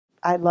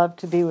I love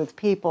to be with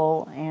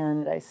people,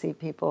 and I see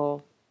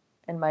people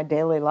in my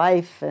daily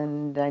life,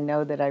 and I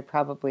know that I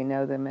probably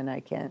know them, and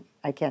I can't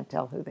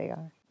tell who they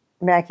are.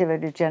 Macular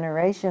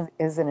degeneration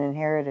is an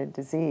inherited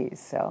disease,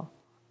 so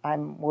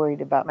I'm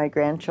worried about my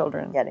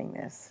grandchildren getting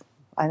this.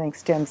 I think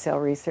stem cell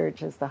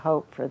research is the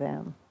hope for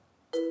them.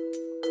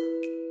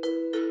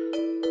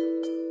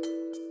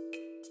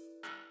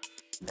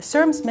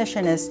 CIRM's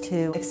mission is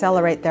to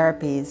accelerate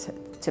therapies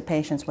to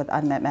patients with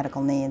unmet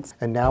medical needs.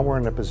 And now we're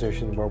in a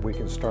position where we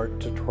can start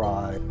to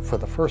try, for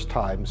the first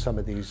time, some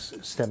of these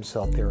stem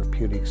cell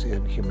therapeutics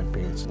in human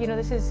beings. You know,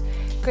 this is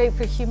great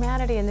for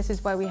humanity, and this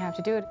is why we have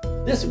to do it.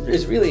 This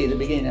is really the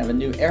beginning of a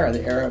new era,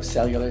 the era of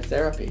cellular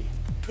therapy.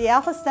 The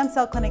Alpha Stem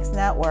Cell Clinics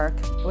Network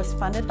was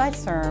funded by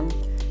CIRM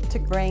to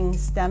bring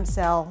stem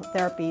cell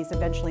therapies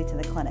eventually to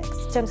the clinics.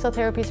 Stem cell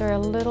therapies are a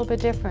little bit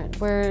different.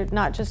 We're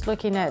not just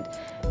looking at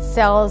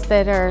cells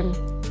that are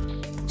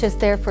just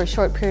there for a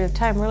short period of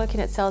time. We're looking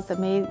at cells that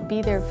may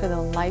be there for the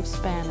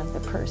lifespan of the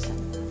person.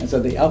 And so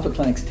the Alpha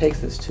Clinics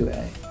takes this to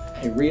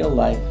a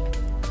real-life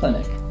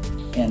clinic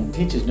and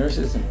teaches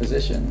nurses and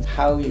physicians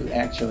how you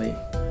actually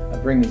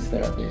bring these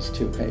therapies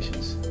to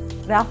patients.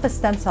 The Alpha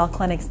Stem Cell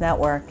Clinics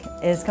Network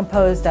is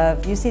composed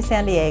of UC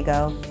San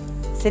Diego,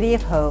 City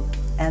of Hope,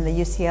 and the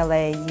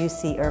UCLA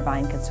UC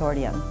Irvine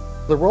consortium.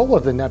 The role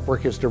of the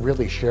network is to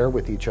really share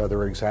with each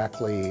other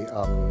exactly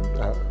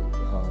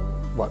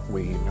what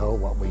we know,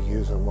 what we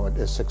use, and what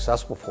is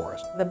successful for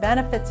us. The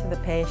benefit to the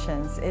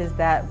patients is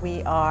that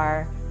we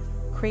are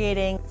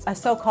creating a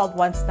so-called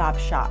one-stop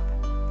shop,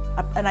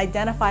 an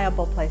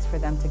identifiable place for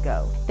them to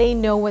go. They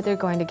know what they're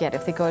going to get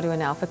if they go to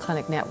an Alpha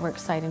Clinic Network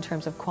site in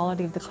terms of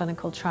quality of the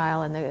clinical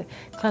trial and the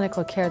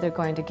clinical care they're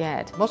going to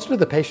get. Most of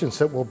the patients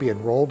that will be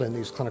enrolled in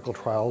these clinical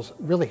trials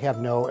really have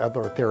no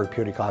other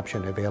therapeutic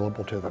option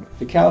available to them.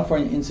 The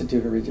California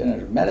Institute of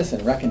Regenerative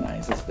Medicine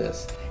recognizes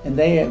this, and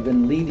they have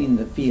been leading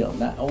the field,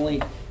 not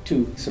only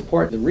to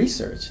support the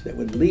research that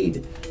would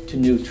lead to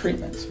new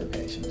treatments for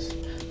patients,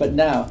 but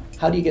now,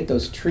 how do you get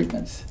those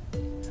treatments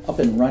up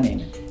and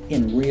running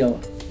in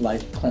real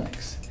life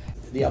clinics?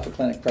 The Alpha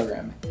Clinic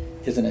program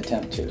is an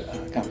attempt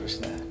to accomplish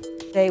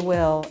that. They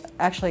will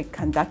actually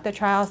conduct the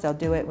trials. They'll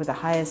do it with the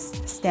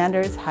highest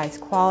standards,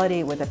 highest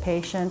quality, with the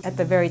patient at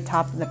the very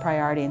top of the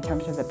priority in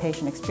terms of the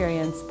patient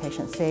experience,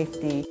 patient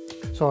safety.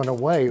 So in a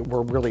way,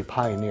 we're really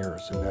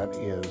pioneers, and that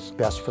is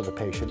best for the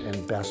patient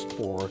and best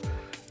for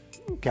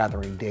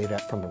gathering data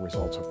from the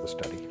results of the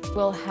study.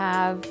 We'll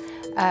have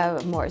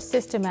a more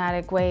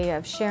systematic way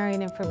of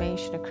sharing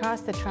information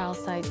across the trial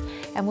sites,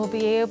 and we'll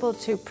be able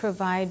to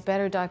provide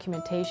better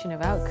documentation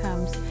of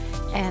outcomes,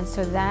 and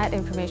so that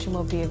information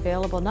will be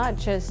available not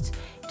just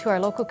to our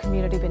local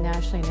community but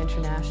nationally and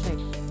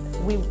internationally.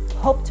 We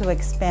hope to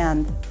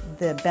expand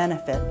the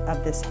benefit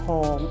of this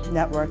whole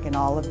network and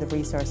all of the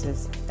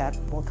resources that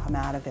will come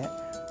out of it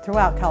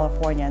throughout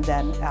California and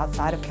then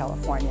outside of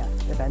California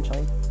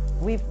eventually.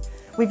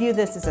 We view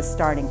this as a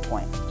starting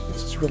point.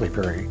 It's really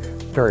very,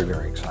 very,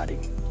 very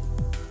exciting.